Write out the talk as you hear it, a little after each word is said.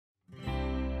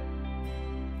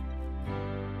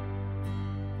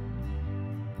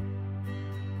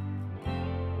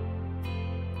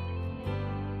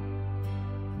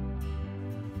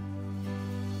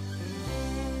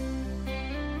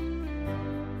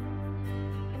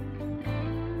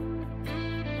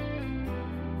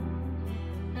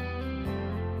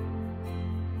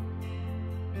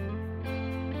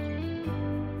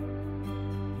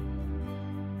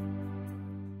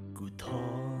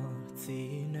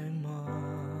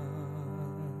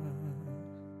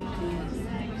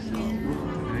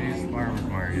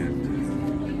there yet.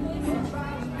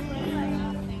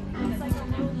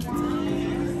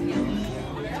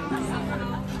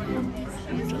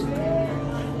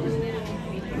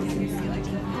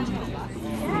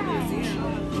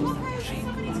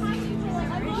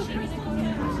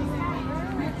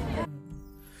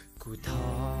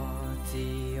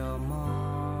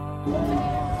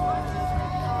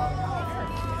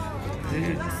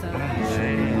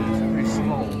 Very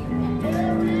small.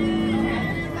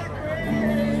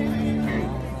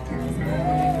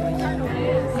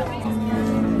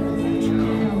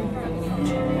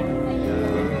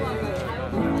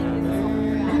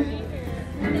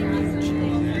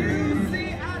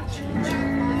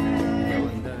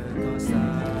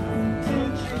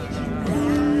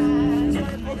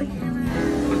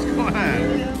 What's going on?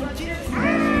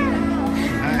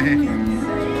 Hi.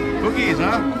 Cookies,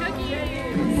 huh?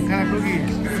 What kind of cookies?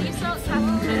 Sea salt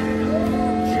chocolate chip.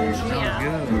 Sounds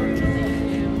good.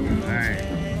 Alright.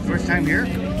 First time here?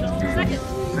 Second.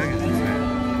 Second. Alright.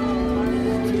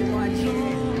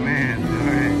 Man,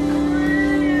 alright.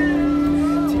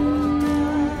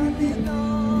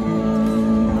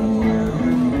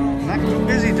 Not too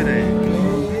busy today.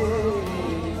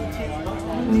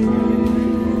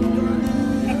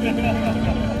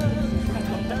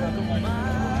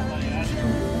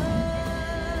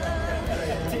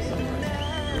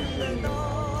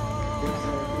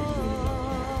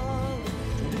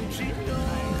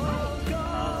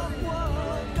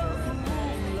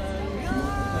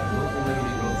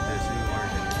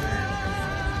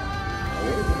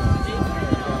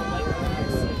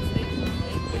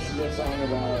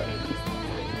 About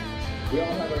we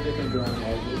all have our different drawing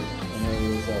edges and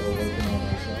areas that we're working on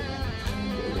ourselves.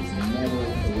 It is never a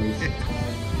waste of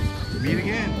time. Meet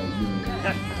again.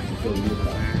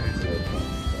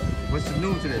 What's the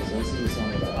new today? This is a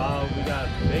song about. We got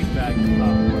big bags of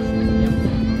popcorn.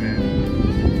 Okay.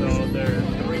 So they're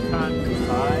 3 times the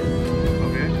size.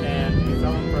 Okay. And we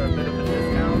sell them for a bit of a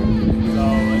discount. So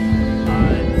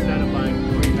instead of buying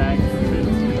 3 bags for 15,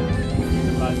 you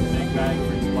can buy the big bag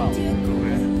for 12. Okay.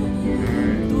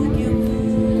 Alright.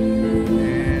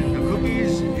 And the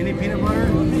cookies, any peanut butter?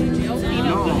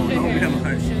 No peanut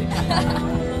butter.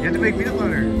 You have to make peanut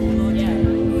butter.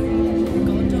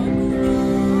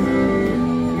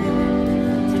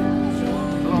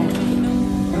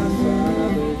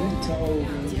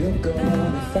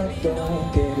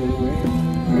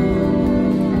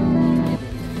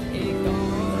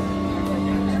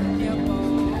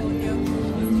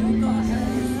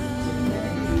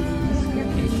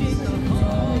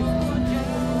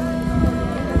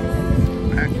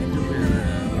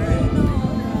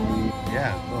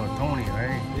 Tony,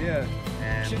 right? Yeah.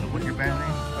 And what's your band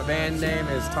name? My band name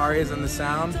is Tarias and the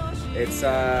Sound. It's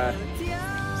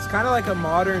kind of like a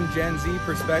modern Gen Z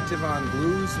perspective on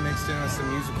blues mixed in with some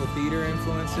musical theater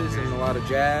influences and a lot of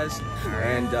jazz.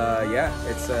 And yeah,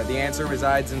 it's the answer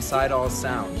resides inside all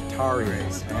sound.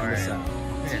 Tarias and the Sound.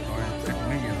 Okay, good to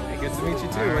meet you. Hey, good to meet you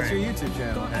too. What's your YouTube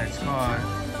channel? It's called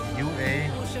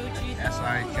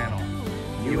UASI channel.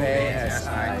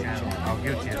 UASI channel. I'll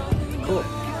give it to you. Cool.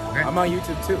 Okay. I'm on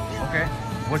YouTube too. Okay.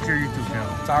 What's your YouTube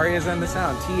channel? Tarias and the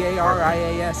Sound.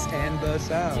 Tarias and the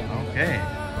Sound. Okay.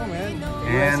 Oh man.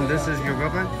 And this is your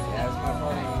girlfriend? Yeah, it's my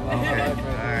partner. Okay. Alright.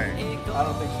 Alright. I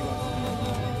don't think she wants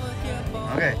to.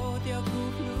 Okay.